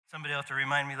Somebody will have to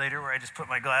remind me later where I just put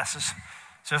my glasses.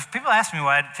 So if people ask me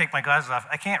why I take my glasses off,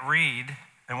 I can't read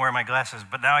and wear my glasses,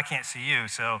 but now I can't see you.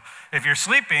 So if you're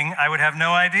sleeping, I would have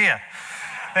no idea.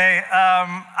 Hey,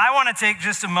 I want to take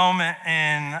just a moment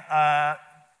and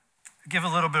give a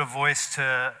little bit of voice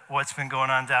to what's been going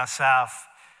on down south.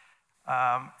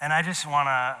 And I just want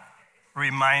to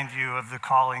remind you of the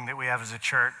calling that we have as a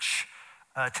church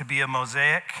to be a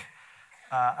mosaic.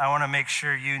 I want to make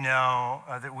sure you know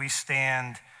that we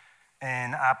stand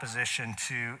in opposition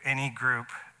to any group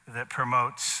that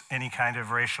promotes any kind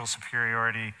of racial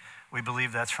superiority. We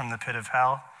believe that's from the pit of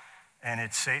hell, and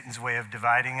it's Satan's way of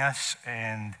dividing us.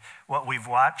 And what we've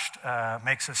watched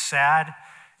makes us sad.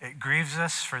 It grieves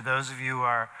us. For those of you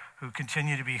who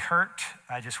continue to be hurt,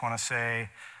 I just want to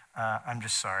say, I'm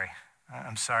just sorry.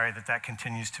 I'm sorry that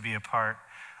continues to be a part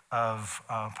of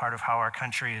how our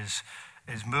country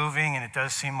is moving, and it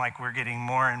does seem like we're getting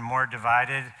more and more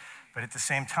divided. But at the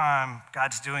same time,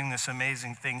 God's doing this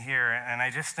amazing thing here, and I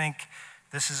just think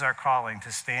this is our calling,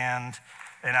 to stand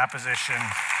in opposition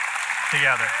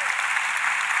together.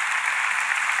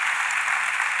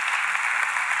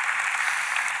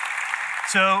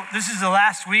 So this is the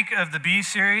last week of the B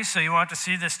series, so you won't have to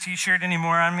see this t-shirt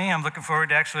anymore on me. I'm looking forward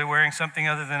to actually wearing something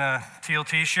other than a teal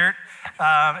t-shirt.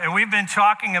 And we've been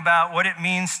talking about what it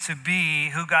means to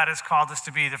be who God has called us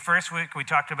to be. The first week we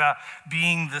talked about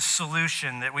being the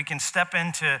solution, that we can step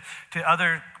into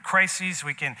other crises.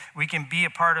 We can be a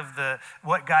part of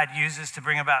what God uses to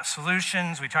bring about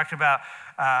solutions. We talked about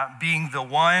being the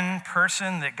one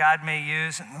person that God may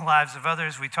use in the lives of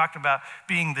others. We talked about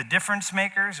being the difference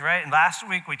makers, right? And last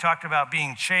week we talked about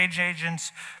being change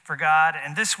agents for God.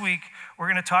 And this week we're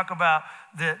going to talk about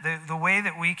the way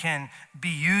that we can be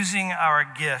using our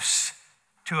gifts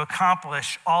to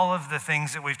accomplish all of the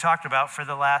things that we've talked about for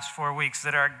the last 4 weeks,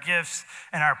 that our gifts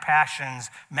and our passions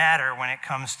matter when it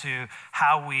comes to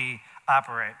how we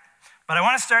operate. But I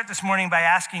want to start this morning by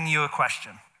asking you a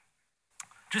question.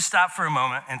 Just stop for a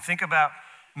moment and think about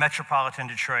metropolitan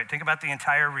Detroit. Think about the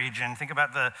entire region. Think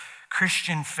about the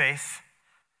Christian faith.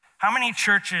 How many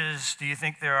churches do you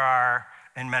think there are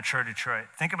in Metro Detroit?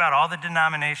 Think about all the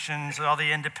denominations, all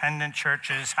the independent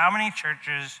churches. How many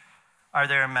churches are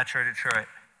there in Metro Detroit?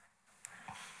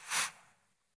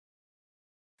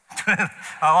 A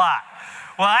lot.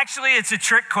 Well, actually, it's a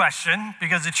trick question,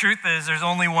 because the truth is there's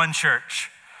only one church.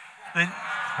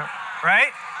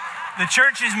 Right? The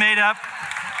church is made up.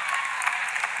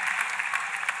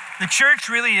 The church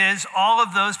really is all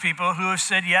of those people who have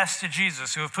said yes to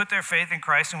Jesus, who have put their faith in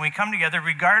Christ, and we come together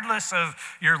regardless of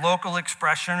your local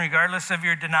expression, regardless of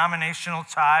your denominational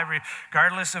tie,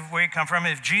 regardless of where you come from.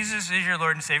 If Jesus is your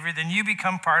Lord and Savior, then you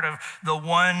become part of the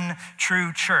one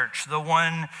true church, the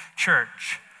one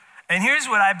church. And here's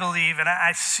what I believe, and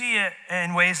I see it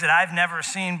in ways that I've never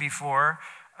seen before,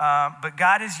 but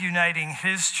God is uniting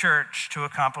his church to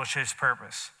accomplish his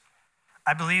purpose.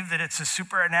 I believe that it's a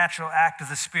supernatural act of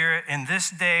the Spirit in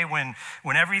this day when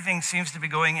everything seems to be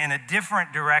going in a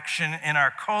different direction in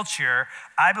our culture.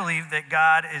 I believe that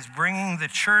God is bringing the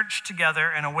church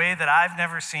together in a way that I've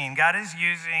never seen. God is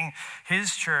using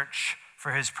his church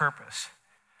for his purpose.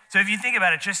 So if you think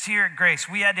about it, just here at Grace,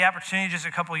 we had the opportunity just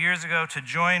a couple years ago to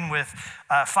join with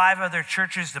 5 other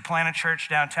churches to plant a church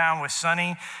downtown with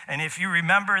Sunny. And if you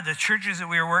remember the churches that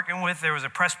we were working with, there was a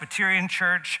Presbyterian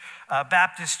church, a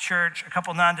Baptist church, a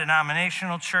couple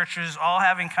non-denominational churches, all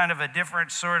having kind of a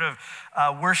different sort of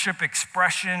worship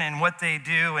expression in what they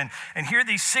do. And here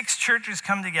these 6 churches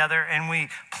come together and we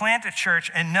plant a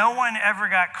church, and no one ever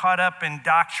got caught up in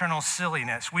doctrinal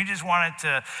silliness. We just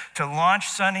wanted to launch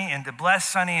Sunny and to bless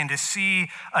Sunny and to see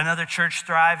another church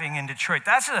thriving in Detroit.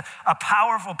 That's a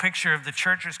powerful picture of the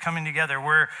churches coming together.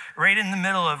 We're right in the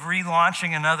middle of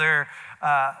relaunching another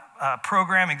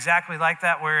program exactly like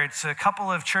that, where it's a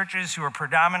couple of churches who are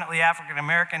predominantly African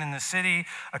American in the city,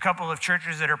 a couple of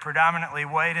churches that are predominantly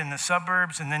white in the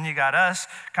suburbs, and then you got us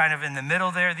kind of in the middle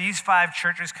there. These 5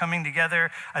 churches coming together.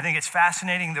 I think it's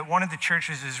fascinating that one of the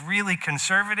churches is really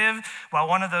conservative, while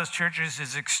one of those churches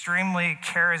is extremely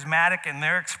charismatic in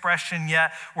their expression,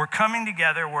 yet we're coming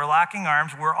together, we're locking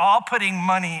arms, we're all putting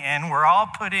money in, we're all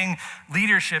putting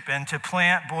leadership in to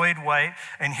plant Boyd White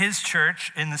and his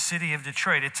church in the city of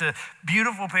Detroit. It's a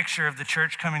beautiful picture of the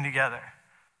church coming together.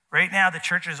 Right now, the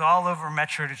churches all over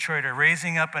Metro Detroit are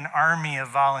raising up an army of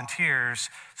volunteers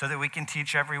so that we can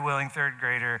teach every willing 3rd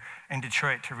grader in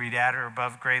Detroit to read at or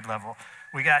above grade level.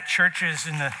 We got churches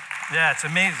it's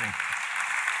amazing.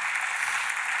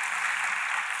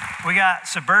 We got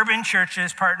suburban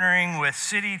churches partnering with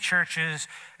city churches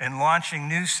and launching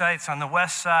new sites on the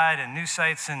west side and new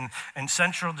sites in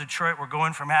central Detroit. We're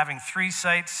going from having 3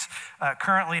 sites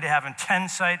currently to having 10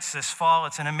 sites this fall.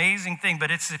 It's an amazing thing,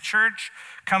 but it's the church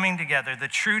coming together, the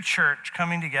true church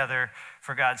coming together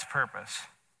for God's purpose.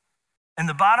 And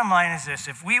the bottom line is this: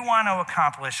 if we want to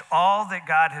accomplish all that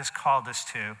God has called us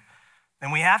to,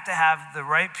 then we have to have the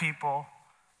right people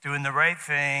doing the right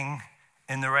thing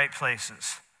in the right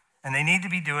places. And they need to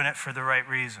be doing it for the right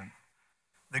reason.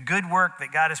 The good work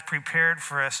that God has prepared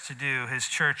for us to do, his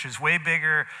church, is way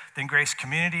bigger than Grace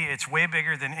Community. It's way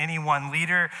bigger than any one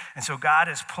leader. And so God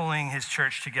is pulling his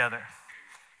church together.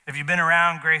 If you've been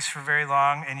around Grace for very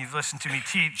long and you've listened to me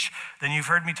teach, then you've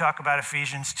heard me talk about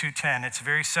Ephesians 2:10. It's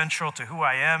very central to who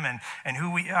I am and who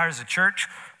we are as a church.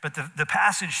 But the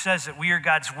passage says that we are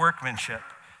God's workmanship.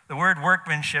 The word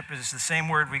workmanship is the same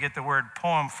word we get the word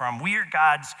poem from. We are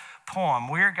God's poem.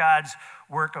 We are God's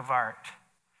work of art.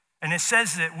 And it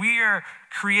says that we are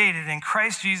created in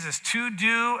Christ Jesus to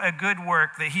do a good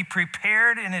work that he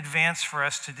prepared in advance for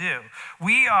us to do.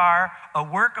 We are a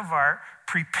work of art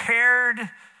prepared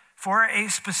for a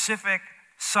specific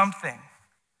something,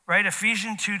 right?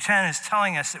 Ephesians 2:10 is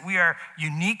telling us that we are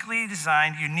uniquely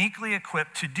designed, uniquely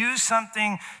equipped to do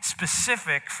something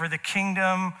specific for the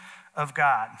kingdom of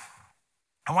God.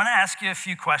 I want to ask you a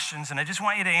few questions, and I just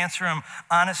want you to answer them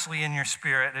honestly in your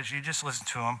spirit as you just listen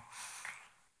to them.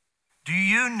 Do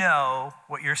you know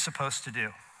what you're supposed to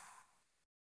do?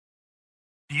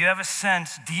 Do you have a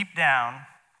sense deep down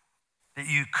that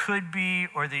you could be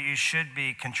or that you should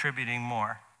be contributing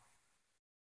more?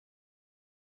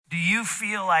 Do you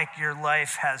feel like your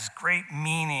life has great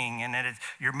meaning and that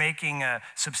you're making a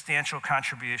substantial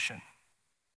contribution?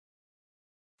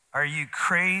 Are you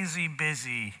crazy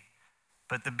busy,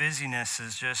 but the busyness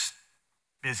is just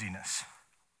busyness?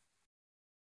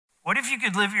 What if you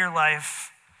could live your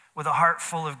life with a heart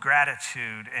full of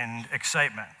gratitude and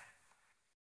excitement?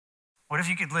 What if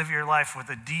you could live your life with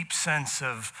a deep sense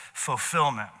of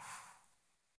fulfillment?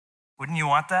 Wouldn't you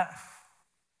want that?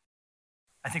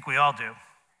 I think we all do.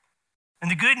 And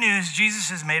the good news, Jesus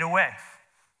has made a way,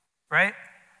 right?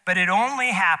 But it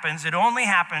only happens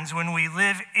when we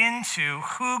live into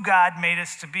who God made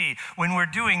us to be, when we're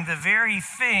doing the very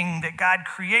thing that God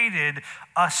created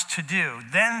us to do.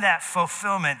 Then that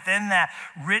fulfillment, then that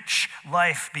rich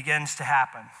life begins to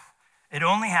happen. It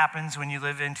only happens when you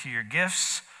live into your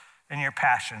gifts and your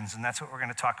passions, and that's what we're going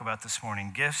to talk about this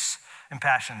morning, gifts and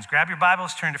passions. Grab your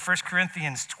Bibles, turn to 1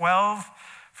 Corinthians 12,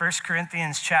 1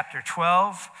 Corinthians chapter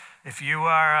 12. If you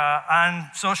are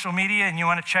on social media and you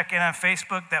want to check in on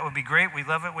Facebook, that would be great. We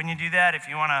love it when you do that. If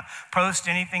you want to post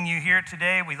anything you hear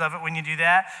today, we love it when you do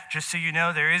that. Just so you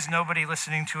know, there is nobody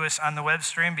listening to us on the web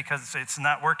stream because it's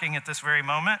not working at this very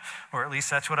moment, or at least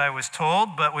that's what I was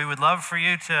told. But we would love for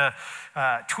you to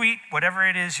tweet whatever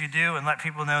it is you do and let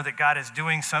people know that God is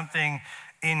doing something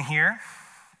in here.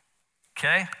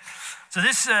 Okay? So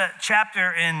this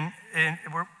chapter in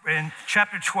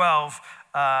chapter 12,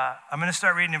 I'm going to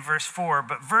start reading in verse 4,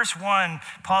 but verse 1,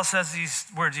 Paul says these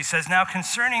words. He says, "Now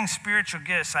concerning spiritual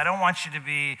gifts, I don't want you to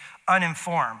be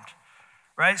uninformed,"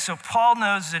 right? So Paul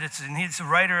knows that and he's the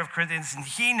writer of Corinthians, and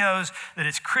he knows that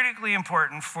it's critically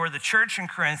important for the church in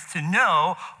Corinth to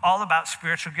know all about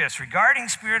spiritual gifts. Regarding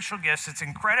spiritual gifts, it's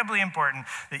incredibly important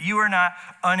that you are not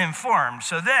uninformed.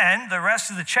 So then the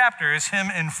rest of the chapter is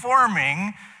him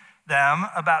informing them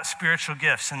about spiritual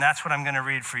gifts, and that's what I'm going to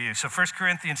read for you. So 1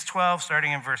 Corinthians 12,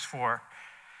 starting in verse 4.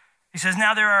 He says,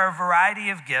 "Now there are a variety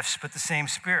of gifts, but the same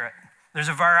Spirit. There's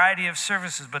a variety of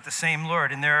services, but the same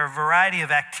Lord. And there are a variety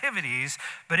of activities,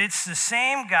 but it's the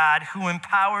same God who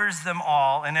empowers them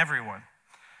all and everyone.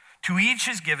 To each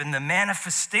is given the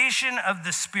manifestation of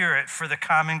the Spirit for the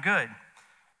common good.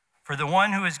 For the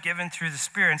one who is given through the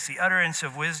Spirit the utterance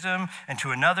of wisdom, and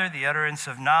to another the utterance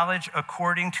of knowledge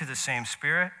according to the same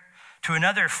Spirit. To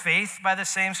another, faith by the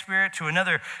same Spirit. To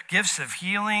another, gifts of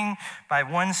healing by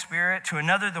one Spirit. To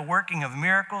another, the working of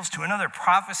miracles. To another,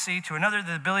 prophecy. To another,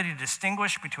 the ability to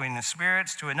distinguish between the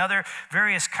spirits. To another,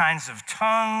 various kinds of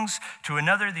tongues. To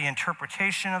another, the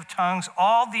interpretation of tongues.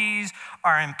 All these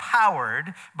are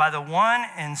empowered by the one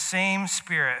and same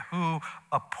Spirit, who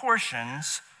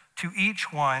apportions to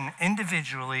each one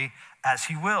individually as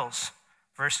he wills."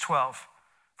 Verse 12.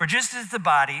 "For just as the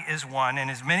body is one and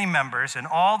has many members, and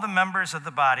all the members of the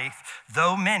body,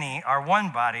 though many, are one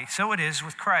body, so it is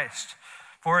with Christ.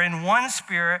 For in one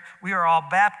Spirit we are all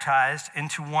baptized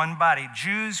into one body,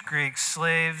 Jews, Greeks,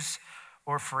 slaves,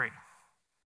 or free.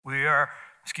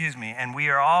 And we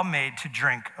are all made to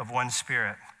drink of one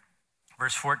Spirit."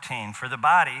 Verse 14, for the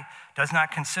body does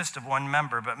not consist of one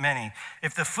member, but many.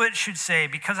 If the foot should say,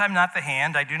 because I'm not the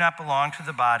hand, I do not belong to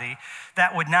the body,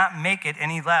 that would not make it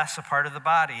any less a part of the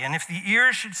body. And if the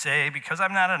ear should say, because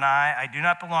I'm not an eye, I do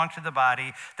not belong to the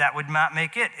body, that would not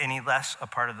make it any less a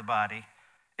part of the body.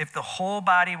 If the whole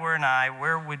body were an eye,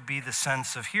 where would be the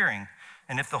sense of hearing?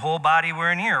 And if the whole body were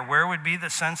an ear, where would be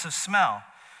the sense of smell?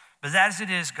 But as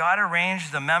it is, God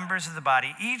arranged the members of the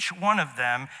body, each one of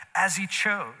them as he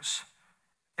chose.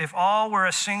 If all were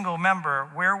a single member,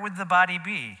 where would the body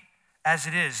be? As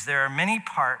it is, there are many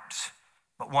parts,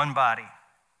 but one body.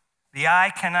 The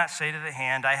eye cannot say to the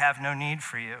hand, I have no need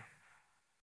for you.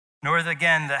 Nor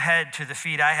again the head to the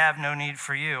feet, I have no need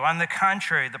for you. On the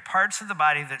contrary, the parts of the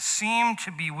body that seem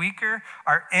to be weaker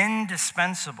are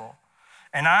indispensable.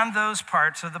 And on those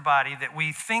parts of the body that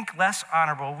we think less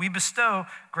honorable, we bestow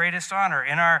greatest honor.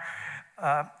 And our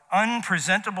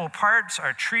unpresentable parts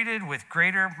are treated with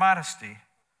greater modesty,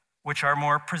 which our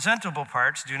more presentable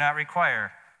parts do not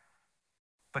require.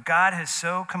 But God has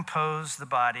so composed the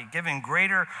body, giving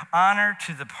greater honor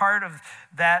to the part of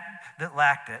that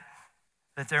lacked it,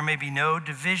 that there may be no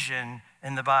division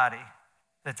in the body,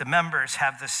 that the members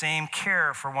have the same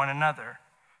care for one another.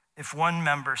 If one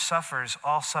member suffers,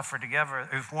 all suffer together.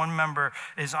 If one member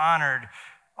is honored,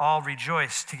 all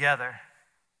rejoice together.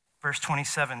 Verse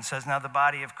 27 says, now the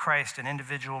body of Christ and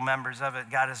individual members of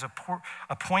it, God has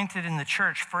appointed in the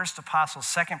church first apostles,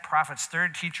 second prophets,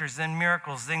 third teachers, then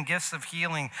miracles, then gifts of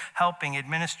healing, helping,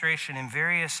 administration, and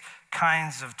various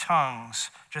kinds of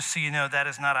tongues. Just so you know, that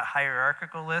is not a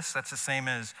hierarchical list. That's the same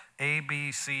as A,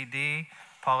 B, C, D.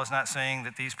 Paul is not saying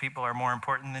that these people are more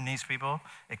important than these people.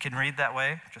 It can read that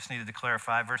way. Just needed to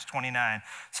clarify. Verse 29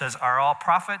 says, are all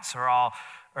prophets, are all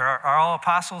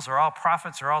apostles, are all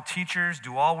prophets, are all teachers?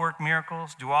 Do all work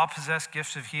miracles? Do all possess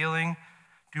gifts of healing?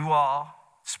 Do all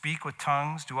speak with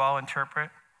tongues? Do all interpret?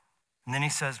 And then he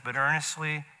says, but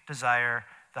earnestly desire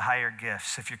the higher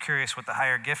gifts. If you're curious what the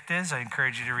higher gift is, I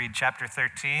encourage you to read chapter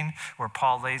 13, where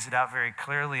Paul lays it out very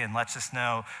clearly and lets us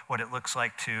know what it looks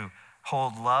like to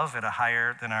hold love at a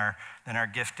higher than our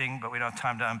gifting, but we don't have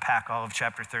time to unpack all of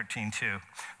chapter 13 too.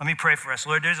 Let me pray for us.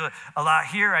 Lord, there's a lot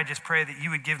here. I just pray that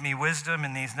you would give me wisdom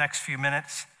in these next few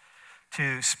minutes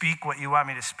to speak what you want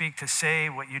me to speak, to say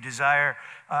what you desire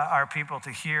our people to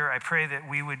hear. I pray that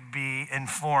we would be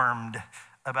informed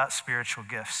about spiritual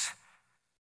gifts,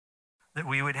 that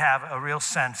we would have a real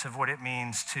sense of what it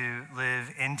means to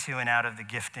live into and out of the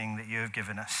gifting that you have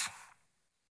given us.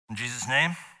 In Jesus'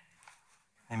 name,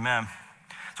 amen.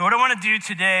 So what I want to do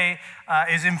today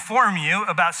is inform you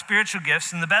about spiritual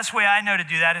gifts, and the best way I know to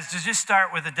do that is to just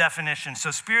start with a definition.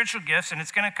 So spiritual gifts, and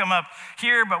it's going to come up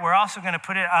here, but we're also going to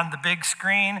put it on the big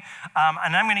screen,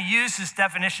 and I'm going to use this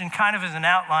definition kind of as an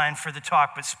outline for the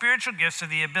talk, but spiritual gifts are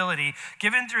the ability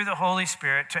given through the Holy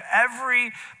Spirit to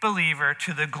every believer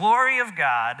to the glory of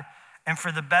God and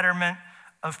for the betterment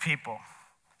of people.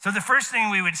 So the first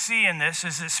thing we would see in this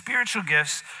is that spiritual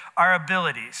gifts are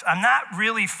abilities. I'm not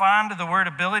really fond of the word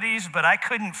abilities, but I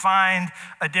couldn't find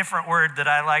a different word that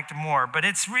I liked more. But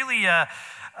it's really an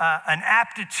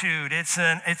aptitude. It's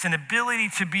an ability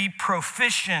to be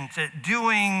proficient at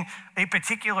doing a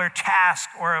particular task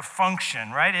or a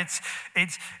function, right?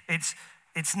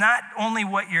 It's not only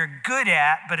what you're good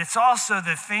at, but it's also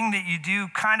the thing that you do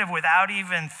kind of without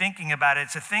even thinking about it.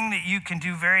 It's a thing that you can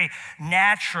do very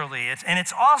naturally. And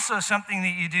it's also something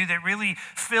that you do that really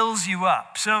fills you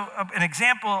up. So an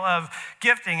example of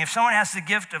gifting, if someone has the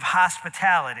gift of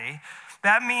hospitality,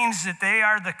 that means that they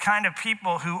are the kind of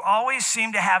people who always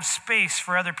seem to have space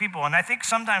for other people. And I think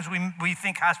sometimes we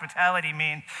think hospitality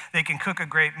means they can cook a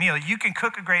great meal. You can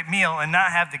cook a great meal and not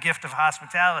have the gift of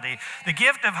hospitality. The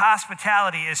gift of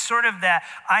hospitality is sort of that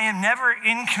I am never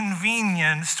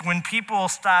inconvenienced when people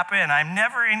stop in. I'm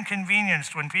never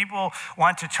inconvenienced when people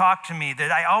want to talk to me,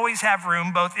 that I always have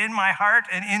room both in my heart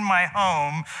and in my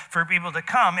home for people to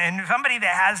come. And somebody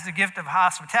that has the gift of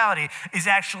hospitality is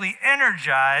actually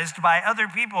energized by other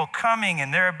people coming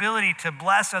and their ability to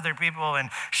bless other people and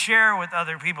share with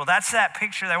other people. That's that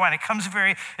picture that I want. It comes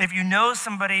if you know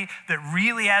somebody that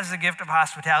really has the gift of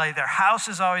hospitality, their house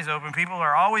is always open. People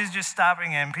are always just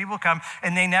stopping in. People come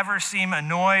and they never seem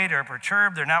annoyed or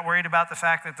perturbed. They're not worried about the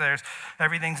fact that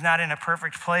everything's not in a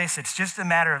perfect place. It's just a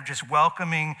matter of just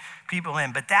welcoming people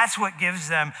in. But that's what gives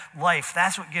them life.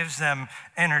 That's what gives them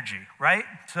energy, right?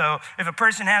 So if a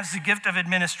person has the gift of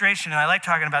administration, and I like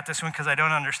talking about this one because I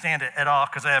don't understand it at all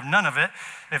because I have none of it.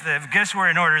 If the gifts were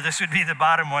in order, this would be the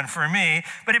bottom one for me.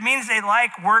 But it means they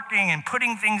like working and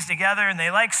putting things together, and they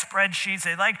like spreadsheets.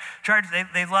 They like charts.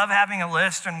 They love having a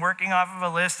list and working off of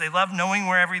a list. They love knowing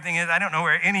where everything is. I don't know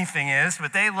where anything is,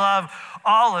 but they love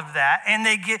all of that. And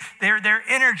they're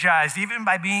energized even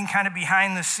by being kind of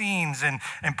behind the scenes and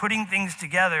putting things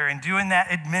together and doing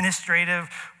that administrative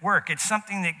work. It's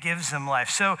something that gives them life.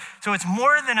 So it's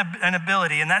more than an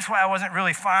ability, and that's why I wasn't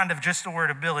really fond of just the word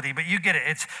ability, but you get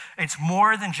it. It's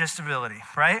more than just ability,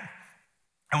 right?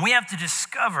 And we have to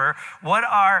discover what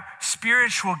our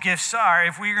spiritual gifts are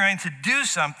if we're going to do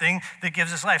something that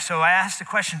gives us life. So I asked the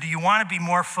question, do you want to be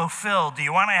more fulfilled? Do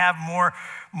you want to have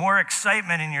more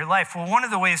excitement in your life? Well, one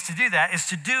of the ways to do that is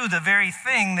to do the very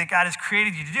thing that God has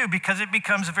created you to do, because it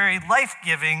becomes very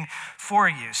life-giving for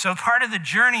you. So part of the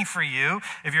journey for you,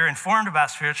 if you're informed about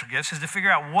spiritual gifts, is to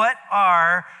figure out, what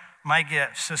are my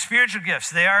gifts? So spiritual gifts,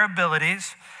 they are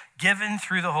abilities given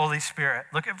through the Holy Spirit.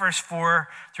 Look at verse 4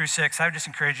 through 6. I would just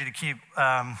encourage you to keep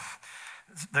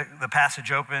the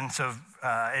passage open. So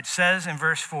it says in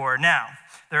verse 4, now,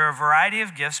 there are a variety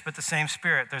of gifts, but the same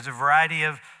Spirit. There's a variety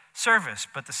of service,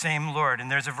 but the same Lord. And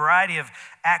there's a variety of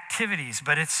activities,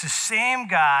 but it's the same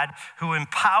God who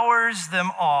empowers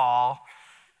them all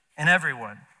and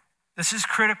everyone. This is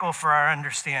critical for our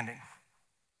understanding.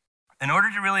 In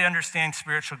order to really understand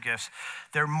spiritual gifts,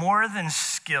 they're more than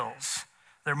skills.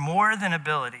 They're more than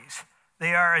abilities.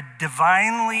 They are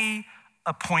divinely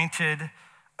appointed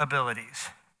abilities.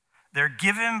 They're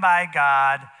given by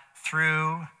God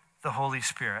through the Holy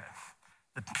Spirit.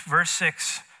 Verse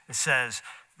 6, it says,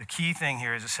 the key thing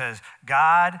here is it says,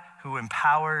 God who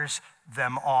empowers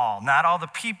them all. Not all the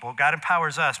people. God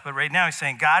empowers us, but right now he's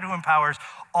saying God who empowers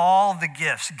all the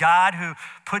gifts. God who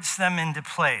puts them into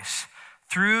place.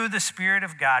 Through the Spirit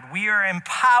of God, we are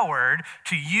empowered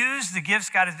to use the gifts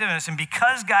God has given us. And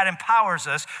because God empowers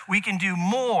us, we can do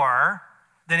more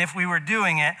than if we were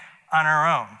doing it on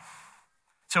our own.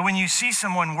 So when you see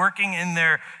someone working in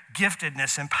their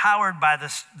giftedness, empowered by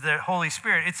the Holy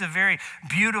Spirit, it's a very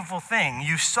beautiful thing.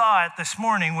 You saw it this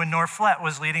morning when Norflet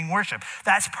was leading worship.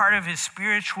 That's part of his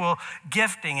spiritual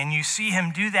gifting, and you see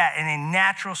him do that in a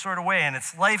natural sort of way, and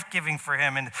it's life-giving for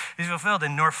him, and he's fulfilled.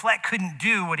 And Norflet couldn't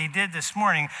do what he did this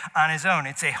morning on his own.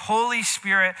 It's a Holy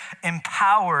Spirit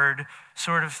empowered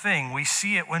sort of thing. We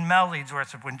see it when Mel leads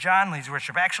worship, when John leads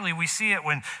worship. Actually, we see it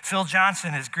when Phil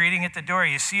Johnson is greeting at the door.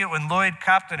 You see it when Lloyd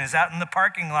Copton is out in the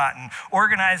parking lot and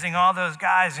organizing all those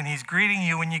guys, and he's greeting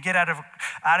you when you get out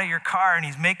of your car, and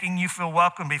he's making you feel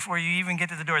welcome before you even get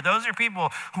to the door. Those are people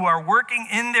who are working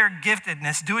in their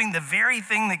giftedness, doing the very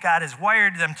thing that God has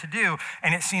wired them to do,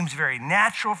 and it seems very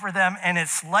natural for them, and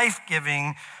it's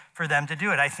life-giving for them to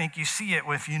do it. I think you see it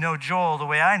if you know Joel the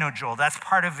way I know Joel. That's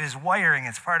part of his wiring.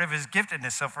 It's part of his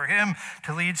giftedness. So for him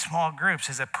to lead small groups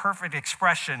is a perfect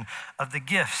expression of the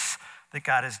gifts that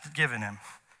God has given him.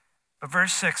 But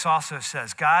verse 6 also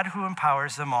says, God who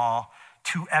empowers them all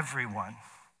to everyone.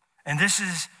 And this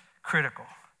is critical.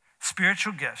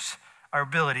 Spiritual gifts are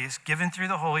abilities given through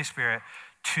the Holy Spirit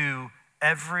to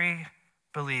every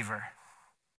believer.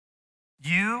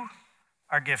 You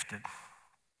are gifted.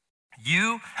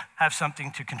 You have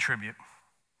something to contribute.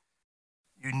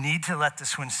 You need to let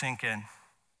this one sink in.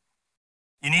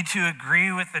 You need to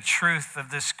agree with the truth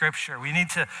of this scripture. We need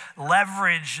to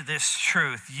leverage this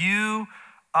truth. You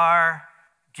are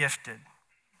gifted.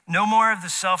 No more of the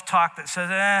self-talk that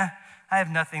says, I have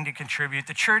nothing to contribute.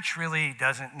 The church really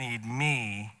doesn't need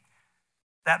me.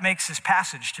 That makes this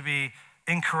passage to be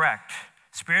incorrect.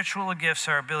 Spiritual gifts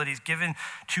are abilities given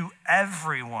to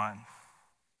everyone.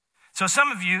 So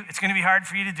some of you, it's going to be hard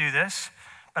for you to do this,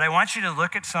 but I want you to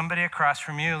look at somebody across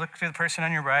from you, look to the person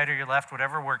on your right or your left,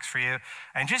 whatever works for you,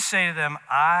 and just say to them,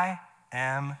 I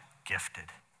am gifted.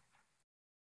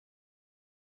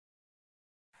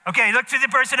 Okay, look to the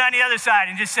person on the other side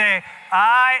and just say,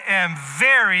 I am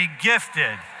very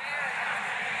gifted.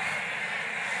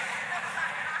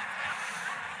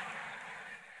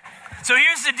 So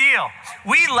here's the deal.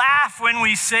 We laugh when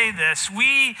we say this.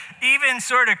 We even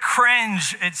sort of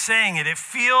cringe at saying it. It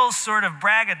feels sort of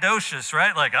braggadocious,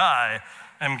 right? Like, I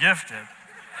am gifted,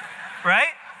 right?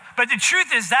 But the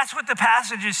truth is, that's what the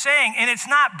passage is saying. And it's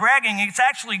not bragging. It's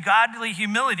actually godly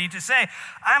humility to say,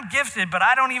 I'm gifted, but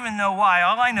I don't even know why.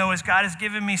 All I know is God has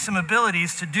given me some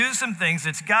abilities to do some things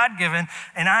that's God-given,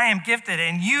 and I am gifted.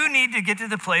 And you need to get to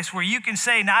the place where you can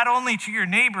say, not only to your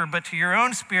neighbor, but to your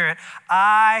own spirit,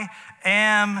 I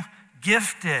am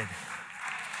gifted.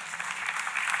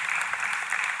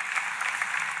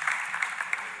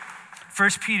 1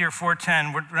 Peter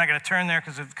 4:10. We're not going to turn there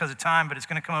because of time, but it's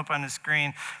going to come up on the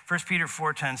screen. 1 Peter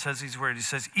 4:10 says these words. He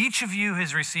says, each of you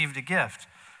has received a gift.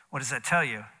 What does that tell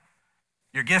you?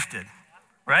 You're gifted,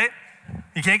 right?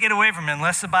 You can't get away from it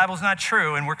unless the Bible's not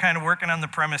true, and we're kind of working on the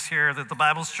premise here that the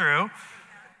Bible's true,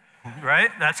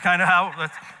 right? That's kind of how,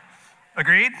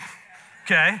 agreed?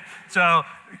 Okay, so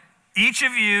each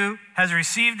of you has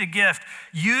received a gift.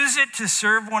 Use it to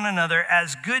serve one another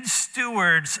as good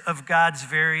stewards of God's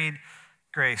varied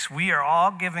grace. We are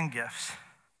all given gifts,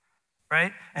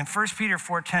 right? And 1 Peter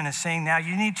 4:10 is saying now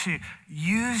you need to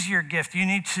use your gift. You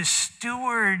need to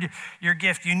steward your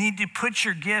gift. You need to put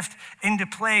your gift into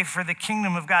play for the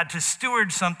kingdom of God. To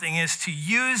steward something is to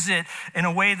use it in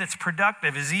a way that's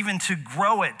productive, is even to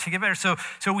grow it, to get better. So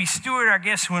we steward our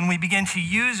gifts when we begin to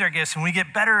use our gifts, and we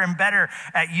get better and better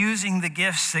at using the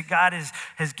gifts that God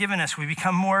has given us. We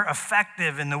become more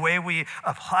effective in the way we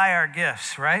apply our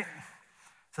gifts, right?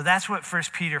 So that's what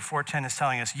 1 Peter 4:10 is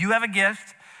telling us. You have a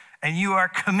gift, and you are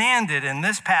commanded in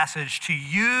this passage to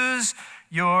use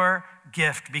your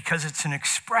gift because it's an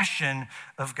expression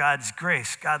of God's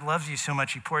grace. God loves you so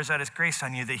much, he pours out his grace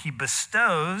on you that he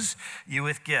bestows you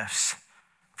with gifts.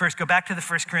 First, go back to the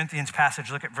 1 Corinthians passage.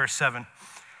 Look at verse 7.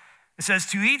 It says,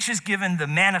 to each is given the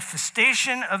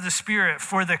manifestation of the Spirit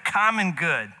for the common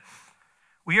good.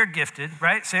 We are gifted,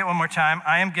 right? Say it one more time.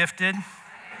 I am gifted.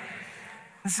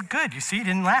 This is good. You see, you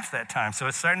didn't laugh that time, so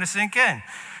it's starting to sink in.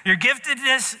 Your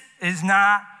giftedness is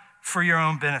not for your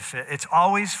own benefit. It's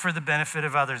always for the benefit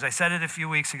of others. I said it a few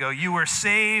weeks ago. You were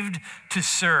saved to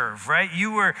serve, right?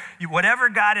 Whatever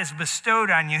God has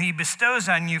bestowed on you, he bestows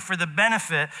on you for the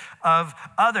benefit of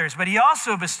others. But he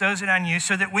also bestows it on you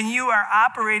so that when you are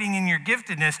operating in your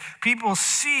giftedness, people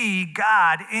see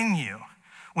God in you.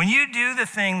 When you do the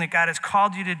thing that God has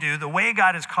called you to do, the way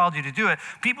God has called you to do it,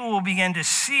 people will begin to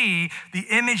see the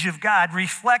image of God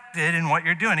reflected in what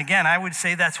you're doing. Again, I would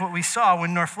say that's what we saw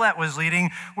when Norflet was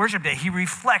leading worship day. He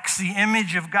reflects the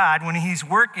image of God when he's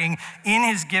working in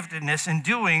his giftedness and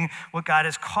doing what God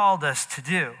has called us to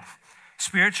do.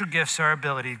 Spiritual gifts are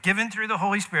abilities given through the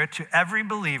Holy Spirit to every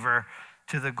believer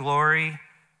to the glory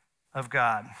of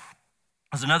God.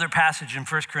 There's another passage in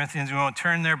 1 Corinthians, we won't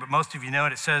turn there, but most of you know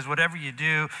it. It says, whatever you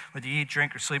do, whether you eat,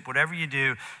 drink, or sleep, whatever you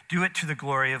do it to the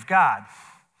glory of God,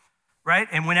 right?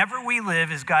 And whenever we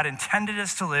live as God intended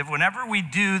us to live, whenever we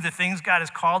do the things God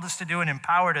has called us to do and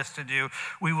empowered us to do,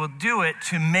 we will do it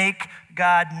to make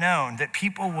God known, that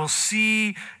people will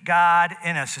see God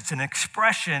in us. It's an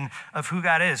expression of who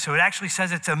God is. So it actually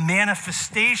says it's a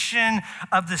manifestation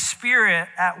of the Spirit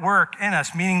at work in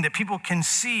us, meaning that people can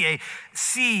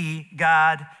see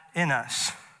God in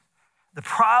us. The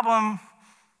problem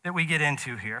that we get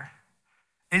into here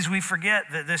is we forget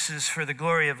that this is for the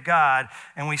glory of God,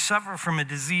 and we suffer from a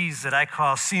disease that I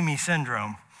call see me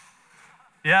syndrome.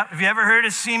 Yeah, have you ever heard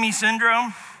of see me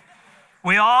syndrome?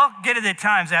 We all get it at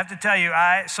times. I have to tell you,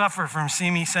 I suffer from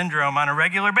see me syndrome on a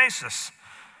regular basis.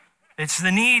 It's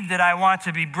the need that I want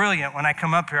to be brilliant when I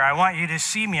come up here. I want you to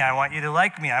see me. I want you to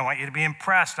like me. I want you to be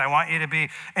impressed. I want you to be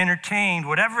entertained,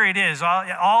 whatever it is,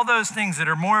 all those things that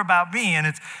are more about me. And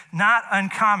it's not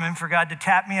uncommon for God to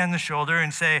tap me on the shoulder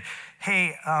and say,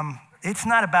 hey, it's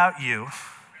not about you.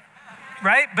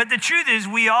 Right? But the truth is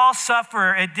we all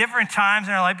suffer at different times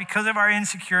in our life because of our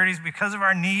insecurities, because of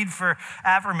our need for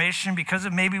affirmation, because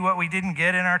of maybe what we didn't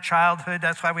get in our childhood.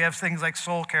 That's why we have things like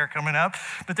soul care coming up.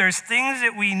 But there's things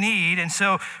that we need. And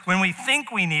so when we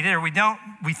think we need it, or we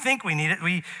think we need it,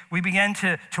 we begin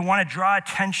to want to draw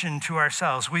attention to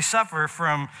ourselves. We suffer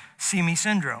from see me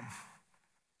syndrome.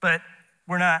 But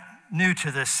we're not new to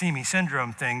this see me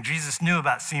syndrome thing. Jesus knew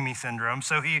about see me syndrome,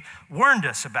 so he warned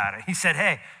us about it. He said,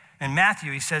 hey, in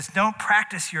Matthew, he says, don't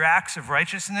practice your acts of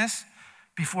righteousness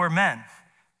before men.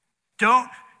 Don't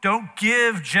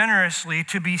give generously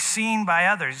to be seen by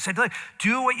others. He said, look,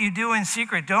 do what you do in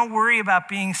secret. Don't worry about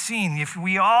being seen. If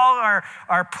we all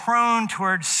are prone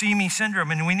towards see me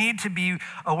syndrome, and we need to be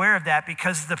aware of that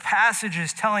because the passage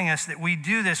is telling us that we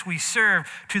do this, we serve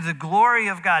to the glory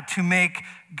of God, to make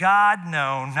God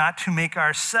known, not to make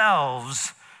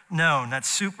ourselves known. That's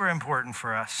super important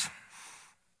for us.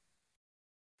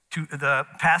 To the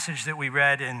passage that we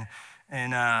read in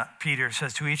Peter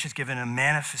says, to each is given a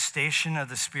manifestation of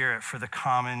the Spirit for the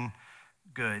common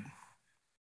good.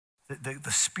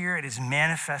 The Spirit is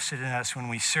manifested in us when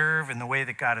we serve in the way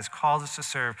that God has called us to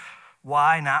serve.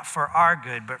 Why? Not for our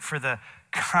good, but for the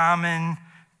common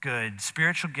good.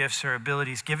 Spiritual gifts are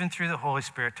abilities given through the Holy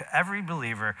Spirit to every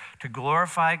believer to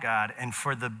glorify God and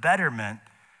for the betterment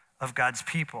of God's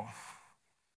people.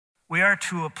 We are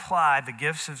to apply the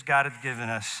gifts that God has given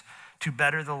us to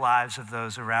better the lives of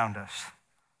those around us.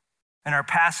 In our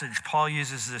passage, Paul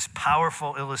uses this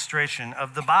powerful illustration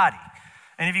of the body.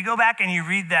 And if you go back and you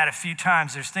read that a few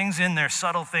times, there's things in there,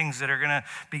 subtle things that are going to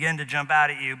begin to jump out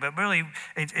at you. But really,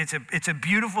 it's a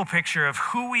beautiful picture of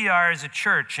who we are as a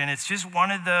church. And it's just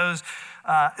one of those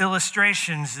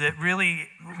illustrations that really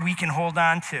we can hold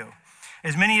on to.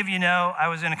 As many of you know, I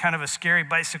was in a kind of a scary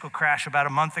bicycle crash about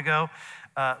a month ago.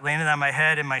 Landed on my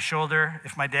head and my shoulder.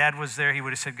 If my dad was there, he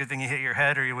would have said, good thing you hit your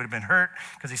head or you would have been hurt,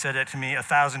 because he said that to me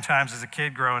 1,000 times as a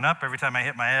kid growing up, every time I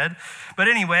hit my head. But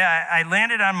anyway, I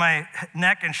landed on my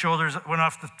neck and shoulders, went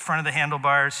off the front of the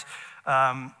handlebars,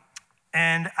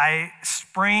 and I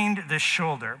sprained this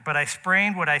shoulder. But I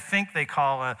sprained what I think they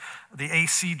call the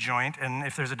AC joint, and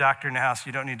if there's a doctor in the house,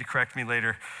 you don't need to correct me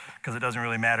later, because it doesn't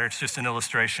really matter. It's just an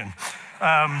illustration.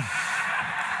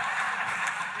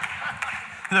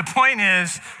 The point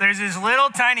is, there's this little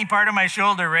tiny part of my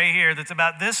shoulder right here that's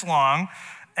about this long,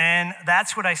 and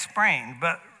that's what I sprained.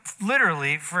 But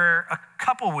literally, for a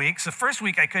couple weeks, the first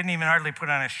week I couldn't even hardly put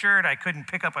on a shirt. I couldn't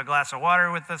pick up a glass of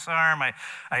water with this arm.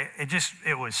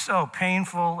 It was so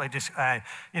painful.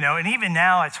 And even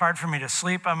now it's hard for me to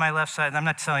sleep on my left side. And I'm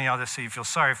not telling you all this so you feel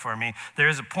sorry for me. There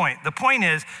is a point. The point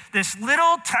is, this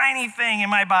little tiny thing in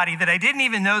my body that I didn't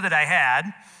even know that I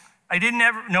had,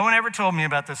 no one ever told me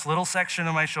about this little section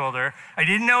of my shoulder. I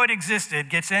didn't know it existed,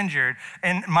 gets injured,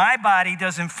 and my body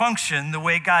doesn't function the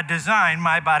way God designed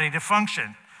my body to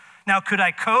function. Now, could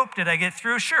I cope? Did I get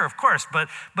through? Sure, of course, but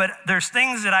there's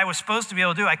things that I was supposed to be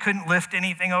able to do. I couldn't lift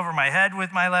anything over my head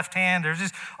with my left hand. There's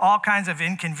just all kinds of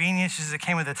inconveniences that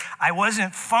came with it. I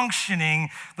wasn't functioning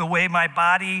the way my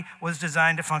body was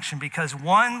designed to function because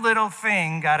one little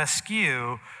thing got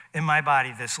askew in my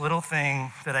body, this little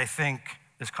thing that I think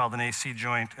is called an AC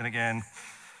joint, and again,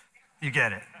 you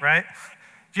get it, right?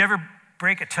 Do you ever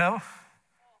break a toe?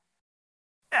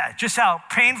 Yeah, just how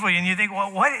painful, and you think,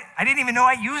 well, what? I didn't even know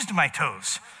I used my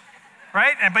toes,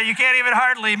 right? But you can't even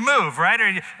hardly move, right?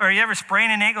 Or you ever sprain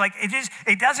an ankle? Like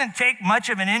it doesn't take much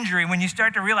of an injury when you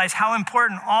start to realize how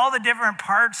important all the different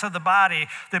parts of the body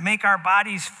that make our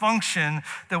bodies function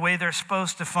the way they're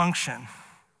supposed to function.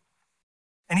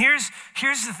 And here's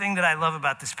the thing that I love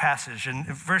about this passage. In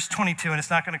verse 22, and it's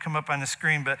not going to come up on the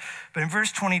screen, but in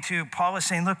verse 22, Paul is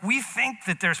saying, look, we think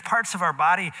that there's parts of our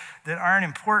body that aren't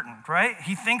important, right?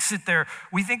 We think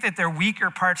that they're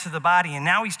weaker parts of the body. And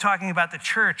now he's talking about the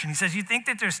church. And he says, you think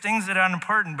that there's things that aren't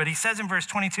important. But he says in verse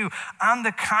 22, on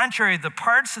the contrary, the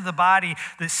parts of the body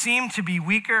that seem to be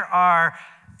weaker are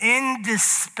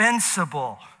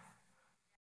indispensable.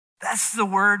 That's the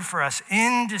word for us,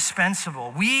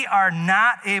 indispensable. We are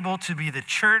not able to be the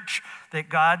church that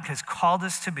God has called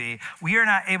us to be. We are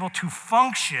not able to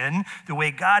function the way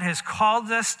God has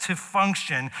called us to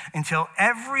function until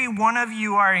every one of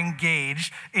you are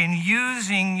engaged in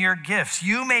using your gifts.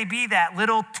 You may be that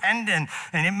little tendon,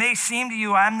 and it may seem to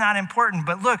you I'm not important,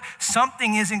 but look,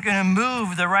 something isn't going to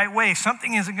move the right way.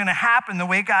 Something isn't going to happen the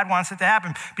way God wants it to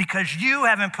happen because you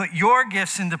haven't put your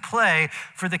gifts into play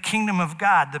for the kingdom of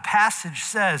God. The passage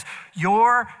says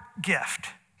your gift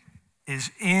is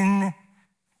indispensable.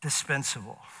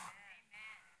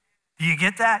 Do you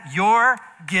get that? Your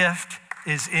gift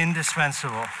is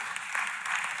indispensable.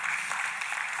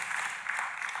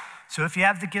 So if you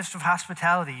have the gift of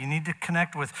hospitality, you need to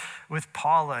connect with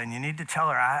Paula and you need to tell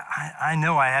her, I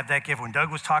know I have that gift. When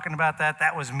Doug was talking about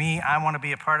that was me. I want to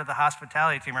be a part of the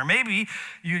hospitality team. Or maybe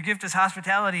your gift is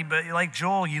hospitality, but like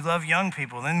Joel, you love young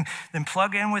people. Then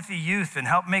plug in with the youth and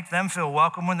help make them feel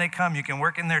welcome when they come. You can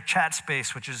work in their chat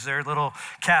space, which is their little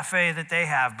cafe that they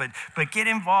have. But get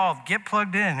involved, get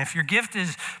plugged in. If your gift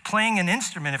is playing an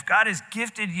instrument, if God has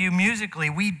gifted you musically,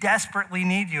 we desperately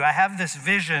need you. I have this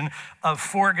vision of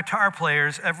 4 guitar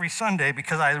players every Sunday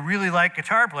because I really like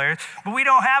guitar players, but we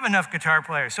don't have enough guitar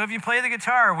players. So if you play the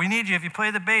guitar, we need you. If you play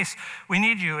the bass, we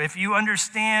need you. If you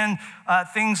understand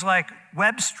things like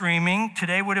web streaming,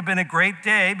 today would have been a great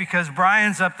day because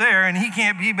Brian's up there and he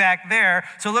can't be back there.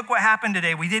 So look what happened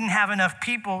today. We didn't have enough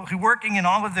people who working in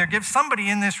all of their gifts.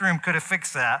 Somebody in this room could have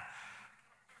fixed that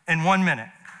in 1 minute,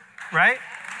 right?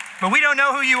 But we don't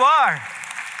know who you are.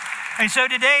 And so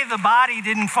today, the body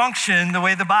didn't function the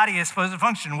way the body is supposed to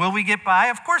function. Will we get by?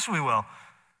 Of course we will.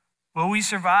 Will we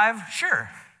survive? Sure.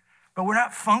 But we're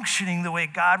not functioning the way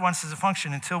God wants us to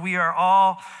function until we are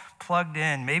all plugged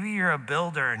in. Maybe you're a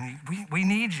builder and we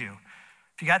need you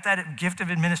If you got that gift of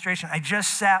administration, I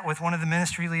just sat with one of the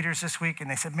ministry leaders this week and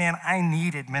they said, man, I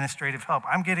need administrative help.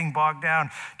 I'm getting bogged down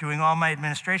doing all my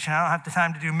administration. I don't have the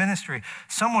time to do ministry.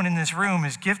 Someone in this room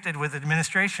is gifted with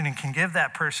administration and can give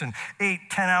that person 8,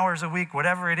 10 hours a week,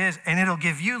 whatever it is, and it'll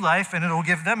give you life and it'll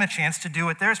give them a chance to do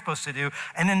what they're supposed to do.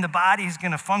 And then the body is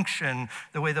going to function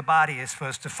the way the body is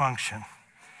supposed to function.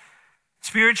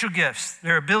 Spiritual gifts,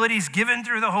 they're abilities given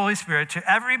through the Holy Spirit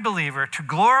to every believer to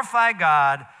glorify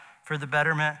God for the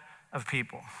betterment of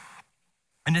people.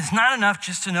 And it's not enough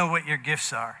just to know what your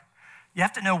gifts are. You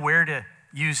have to know where to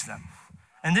use them.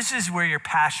 And this is where your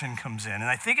passion comes in. And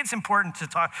I think it's important to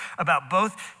talk about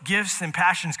both gifts and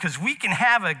passions because we can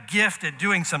have a gift at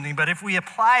doing something, but if we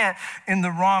apply it in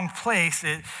the wrong place,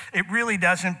 it really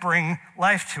doesn't bring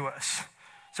life to us.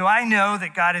 So I know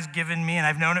that God has given me, and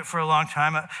I've known it for a long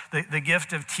time, the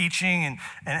gift of teaching, and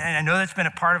I know that's been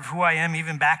a part of who I am.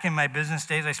 Even back in my business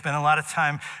days, I spent a lot of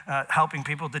time helping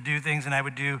people to do things, and I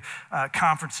would do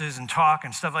conferences and talk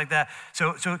and stuff like that.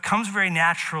 So it comes very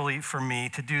naturally for me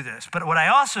to do this. But what I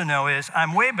also know is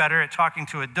I'm way better at talking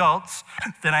to adults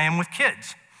than I am with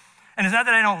kids. And it's not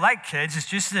that I don't like kids, it's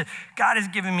just that God has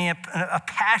given me a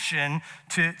passion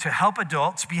to help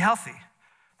adults be healthy.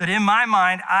 That in my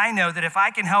mind, I know that if I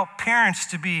can help parents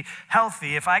to be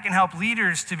healthy, if I can help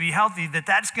leaders to be healthy,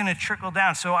 that's going to trickle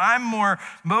down. So I'm more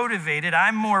motivated,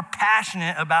 I'm more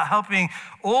passionate about helping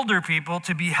older people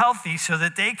to be healthy so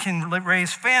that they can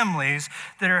raise families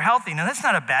that are healthy. Now, that's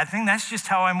not a bad thing. That's just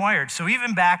how I'm wired. So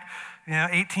even back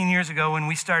 18 years ago when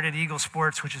we started Eagle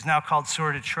Sports, which is now called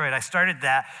SOAR Detroit, I started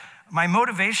that. My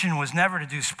motivation was never to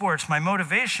do sports. My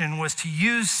motivation was to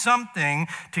use something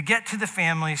to get to the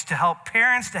families, to help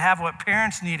parents to have what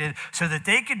parents needed so that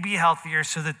they could be healthier,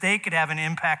 so that they could have an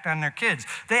impact on their kids.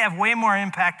 They have way more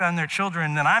impact on their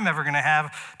children than I'm ever gonna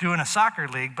have doing a soccer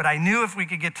league, but I knew if we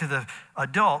could get to the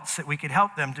adults that we could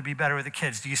help them to be better with the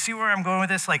kids. Do you see where I'm going with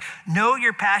this? Like, know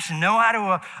your passion, know how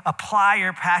to apply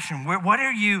your passion. What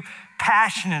are you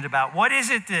passionate about? What is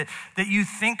it that you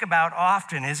think about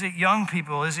often? Is it young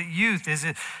people? Is it youth? Is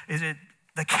it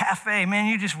the cafe? Man,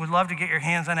 you just would love to get your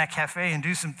hands on that cafe and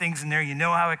do some things in there. You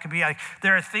know how it could be. Like,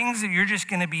 there are things that you're just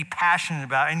going to be passionate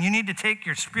about, and you need to take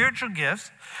your spiritual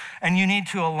gifts and you need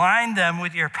to align them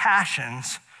with your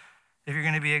passions if you're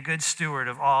going to be a good steward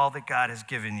of all that God has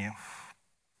given you.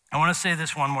 I want to say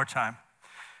this one more time.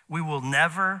 We will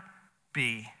never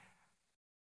be,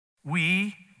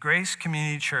 Grace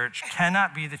Community Church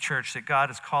cannot be the church that God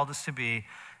has called us to be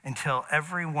until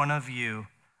every one of you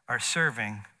are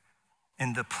serving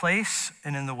in the place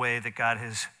and in the way that God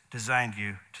has designed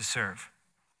you to serve.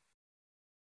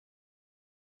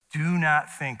 Do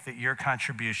not think that your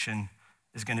contribution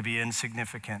is going to be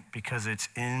insignificant because it's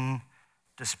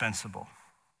indispensable.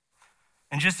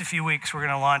 In just a few weeks, we're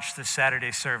going to launch this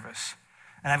Saturday service.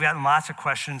 And I've gotten lots of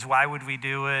questions. Why would we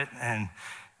do it? And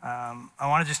I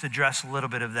want to just address a little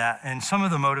bit of that. And some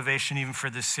of the motivation even for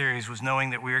this series was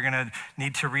knowing that we were going to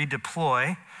need to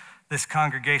redeploy this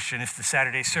congregation if the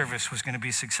Saturday service was going to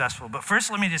be successful. But first,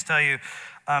 let me just tell you,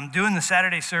 doing the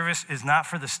Saturday service is not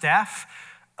for the staff.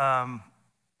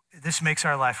 This makes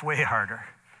our life way harder.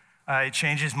 It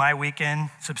changes my weekend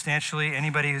substantially.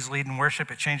 Anybody who's leading worship,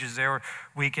 it changes their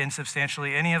weekend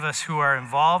substantially. Any of us who are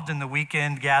involved in the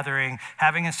weekend gathering,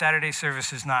 having a Saturday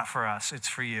service is not for us, it's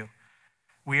for you.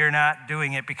 We are not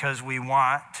doing it because we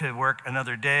want to work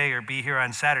another day or be here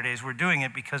on Saturdays. We're doing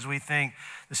it because we think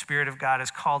the Spirit of God has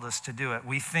called us to do it.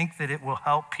 We think that it will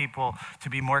help people to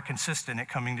be more consistent at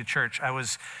coming to church. I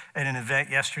was at an event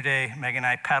yesterday. Meg and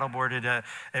I paddleboarded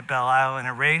at Belle Isle in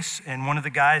a race, and one of the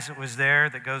guys that was there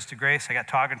that goes to Grace, I got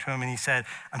talking to him, and he said,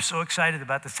 I'm so excited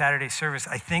about the Saturday service.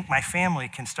 I think my family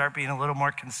can start being a little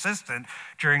more consistent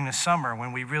during the summer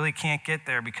when we really can't get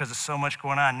there because of so much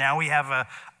going on. Now we have an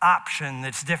option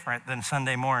that's different than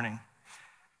Sunday morning.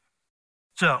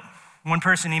 So, one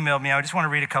person emailed me. I just want to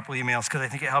read a couple emails because I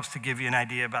think it helps to give you an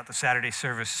idea about the Saturday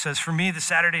service. It says, for me, the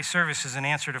Saturday service is an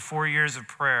answer to 4 years of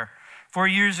prayer. 4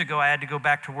 years ago, I had to go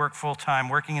back to work full time.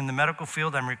 Working in the medical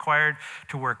field, I'm required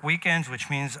to work weekends, which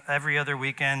means every other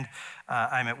weekend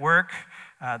I'm at work.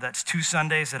 That's 2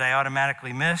 Sundays that I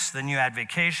automatically miss. Then you add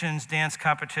vacations, dance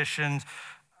competitions,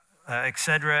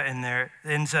 etc., and there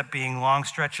ends up being long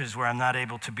stretches where I'm not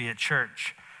able to be at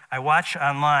church. I watch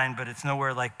online, but it's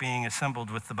nowhere like being assembled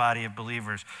with the body of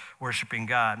believers worshiping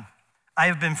God. I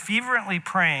have been fervently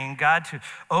praying God to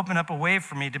open up a way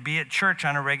for me to be at church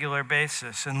on a regular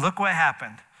basis. And look what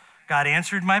happened. God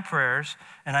answered my prayers,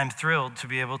 and I'm thrilled to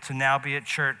be able to now be at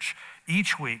church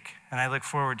each week, and I look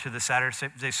forward to the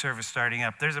Saturday service starting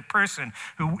up. There's a person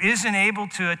who isn't able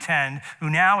to attend, who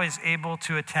now is able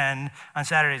to attend on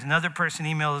Saturdays. Another person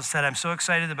emailed and said, I'm so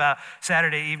excited about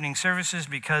Saturday evening services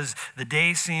because the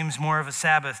day seems more of a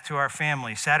Sabbath to our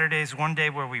family. Saturday is one day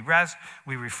where we rest,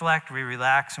 we reflect, we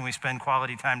relax, and we spend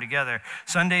quality time together.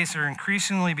 Sundays are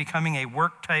increasingly becoming a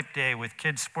work-type day with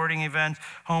kids' sporting events,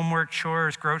 homework,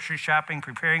 chores, grocery shopping,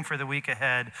 preparing for the week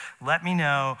ahead. Let me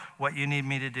know what you need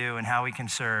me to do and how we can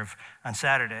serve on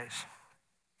Saturdays.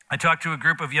 I talked to a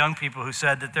group of young people who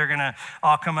said that they're going to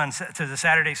all come to the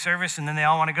Saturday service, and then they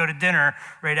all want to go to dinner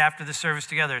right after the service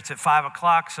together. It's at 5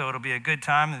 o'clock, so it'll be a good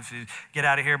time. If you get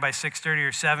out of here by 6:30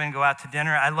 or 7, go out to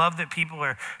dinner. I love that people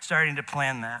are starting to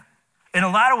plan that. In a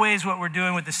lot of ways, what we're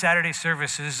doing with the Saturday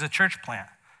service is a church plant.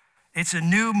 It's a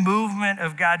new movement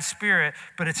of God's Spirit,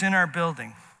 but it's in our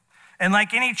building. And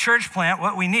like any church plant,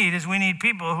 what we need is we need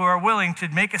people who are willing to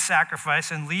make a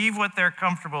sacrifice and leave what they're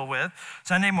comfortable with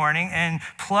Sunday morning and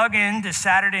plug into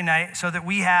Saturday night so that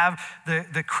we have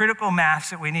the critical mass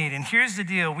that we need. And here's the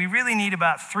deal. We really need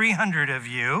about 300 of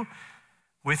you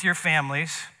with your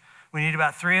families. We need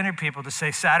about 300 people to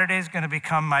say Saturday is going to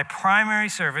become my primary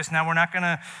service. Now, we're not going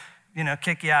to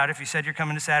kick you out if you said you're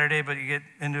coming to Saturday, but you get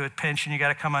into a pinch and you got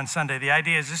to come on Sunday. The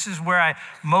idea is this is where I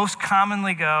most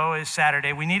commonly go is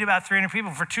Saturday. We need about 300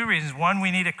 people for two reasons. One,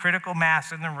 we need a critical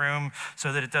mass in the room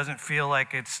so that it doesn't feel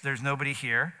like there's nobody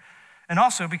here. And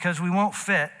also because we won't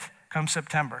fit come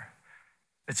September.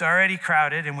 It's already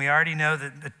crowded, and we already know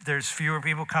that there's fewer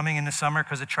people coming in the summer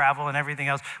because of travel and everything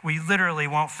else. We literally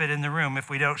won't fit in the room if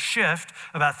we don't shift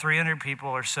about 300 people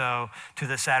or so to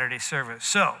the Saturday service.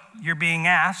 So you're being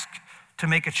asked to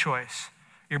make a choice.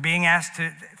 You're being asked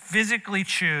to physically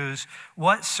choose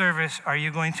what service are you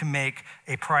going to make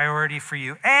a priority for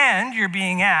you. And you're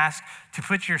being asked to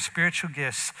put your spiritual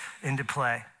gifts into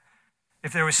play.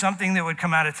 If there was something that would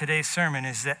come out of today's sermon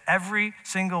is that every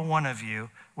single one of you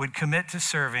would commit to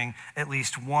serving at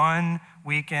least one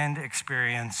weekend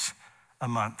experience a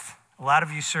month. A lot of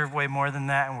you serve way more than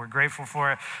that, and we're grateful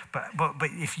for it. But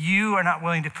if you are not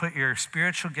willing to put your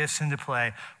spiritual gifts into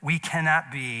play, we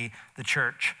cannot be the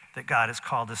church that God has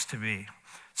called us to be.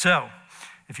 So,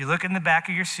 if you look in the back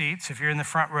of your seats, if you're in the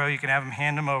front row, you can have them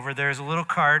hand them over. There's a little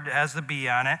card that has the B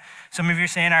on it. Some of you are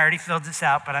saying, I already filled this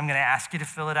out, but I'm going to ask you to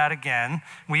fill it out again.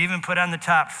 We even put on the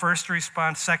top first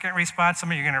response, second response.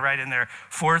 Some of you are going to write in there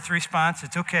fourth response.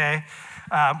 It's okay.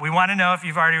 We want to know if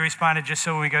you've already responded just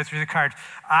so when we go through the cards.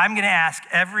 I'm going to ask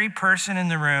every person in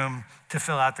the room to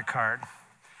fill out the card.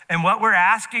 And what we're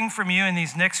asking from you in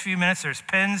these next few minutes, there's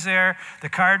pens there, the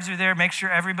cards are there, make sure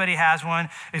everybody has one,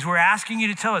 is we're asking you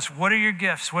to tell us, what are your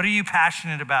gifts? What are you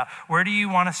passionate about? Where do you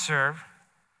want to serve?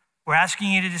 We're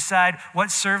asking you to decide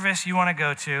what service you want to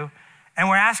go to. And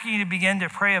we're asking you to begin to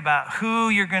pray about who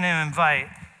you're going to invite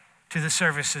to the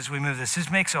service as we move this.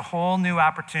 This makes a whole new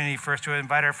opportunity for us to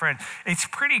invite our friends. It's a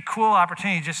pretty cool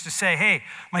opportunity just to say, hey,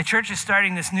 my church is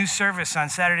starting this new service on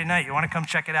Saturday night. You want to come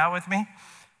check it out with me?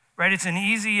 Right? It's an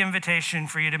easy invitation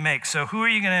for you to make. So who are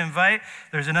you going to invite?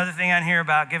 There's another thing on here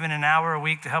about giving an hour a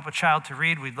week to help a child to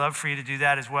read. We'd love for you to do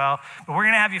that as well. But we're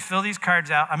going to have you fill these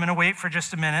cards out. I'm going to wait for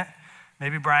just a minute.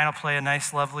 Maybe Brian will play a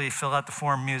nice, lovely fill out the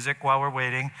form music while we're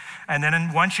waiting. And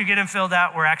then once you get them filled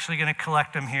out, we're actually going to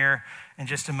collect them here in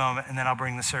just a moment, and then I'll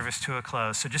bring the service to a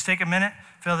close. So just take a minute,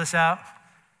 fill this out.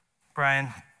 Brian,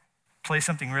 play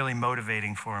something really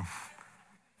motivating for him.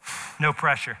 No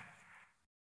pressure.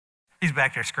 He's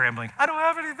back there scrambling. I don't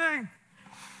have anything.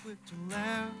 Quick to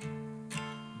laugh,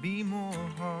 be more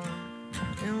hard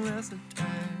and less attack.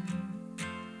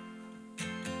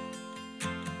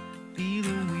 Be the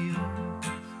wheel,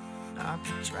 not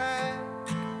the track.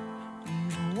 Be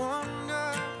the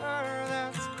wonder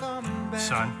that's coming back.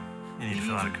 Son, you need to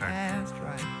fill out a card.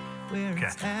 Right where Okay.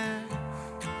 it's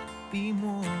at. Be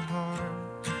more hard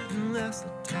and less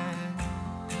attack.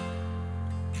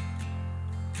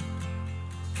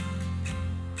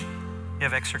 You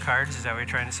have extra cards? Is that what you're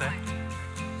trying to say?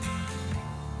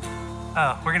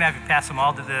 Oh, we're going to have you pass them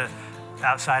all to the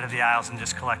outside of the aisles and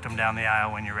just collect them down the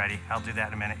aisle when you're ready. I'll do that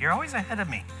in a minute. You're always ahead of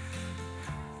me.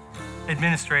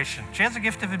 Administration. She has a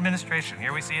gift of administration.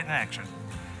 Here we see it in action.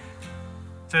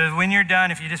 So when you're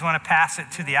done, if you just want to pass it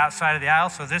to the outside of the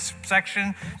aisle, so this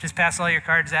section, just pass all your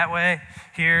cards that way.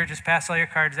 Here, just pass all your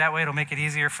cards that way. It'll make it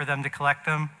easier for them to collect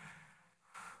them.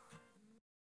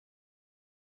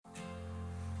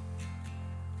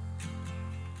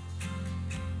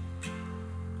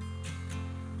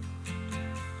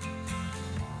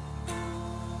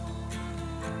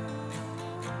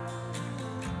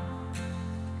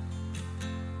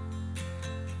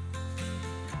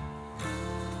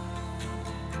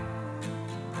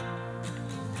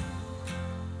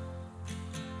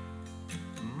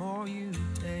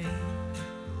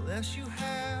 Yes, you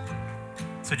have.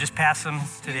 So just pass them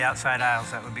to the outside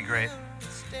aisles. That would be great.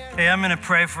 Hey, I'm going to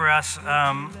pray for us.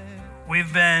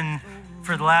 We've been,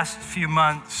 for the last few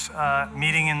months,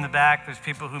 meeting in the back. There's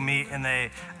people who meet and they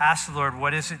ask the Lord,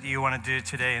 what is it that you want to do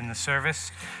today in the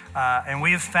service? And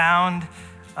we have found,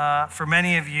 for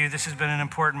many of you, this has been an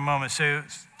important moment.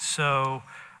 So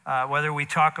whether we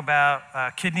talk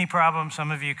about kidney problems, some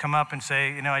of you come up and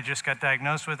say, I just got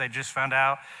diagnosed with, I just found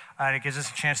out. And it gives us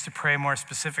a chance to pray more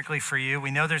specifically for you. We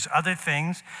know there's other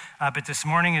things, but this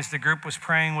morning as the group was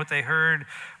praying, what they heard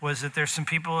was that there's some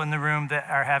people in the room that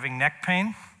are having neck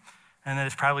pain, and that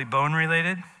it's probably bone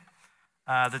related.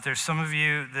 That there's some of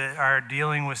you that are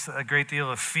dealing with a great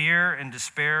deal of fear and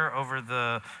despair over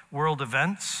the world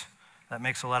events. That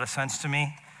makes a lot of sense to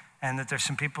me. And that there's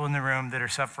some people in the room that are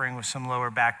suffering with some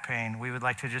lower back pain. We would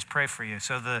like to just pray for you.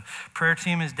 So the prayer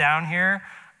team is down here.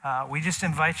 We just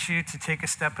invite you to take a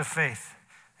step of faith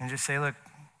and just say, look,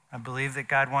 I believe that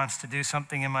God wants to do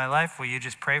something in my life. Will you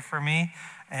just pray for me?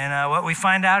 And what we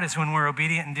find out is when we're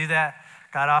obedient and do that,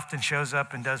 God often shows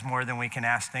up and does more than we can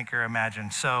ask, think, or imagine.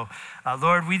 So,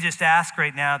 Lord, we just ask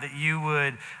right now that you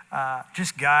would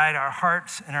just guide our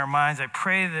hearts and our minds. I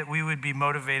pray that we would be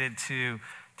motivated to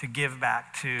give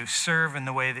back, to serve in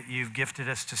the way that you've gifted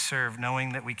us to serve,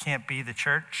 knowing that we can't be the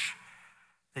church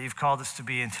that you've called us to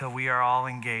be until we are all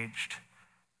engaged.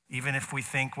 Even if we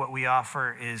think what we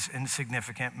offer is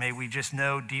insignificant, may we just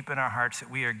know deep in our hearts that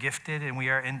we are gifted and we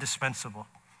are indispensable.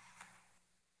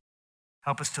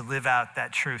 Help us to live out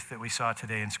that truth that we saw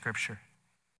today in Scripture.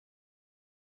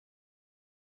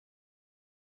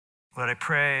 Lord, I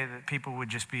pray that people would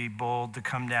just be bold to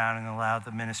come down and allow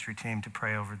the ministry team to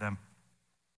pray over them.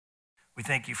 We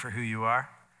thank you for who you are.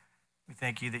 We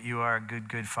thank you that you are a good,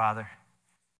 good Father,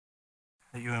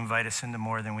 that you invite us into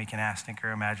more than we can ask, think,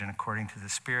 or imagine according to the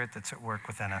Spirit that's at work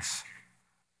within us.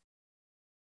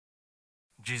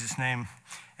 In Jesus' name,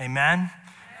 amen.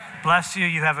 Bless you.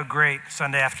 You have a great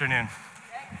Sunday afternoon.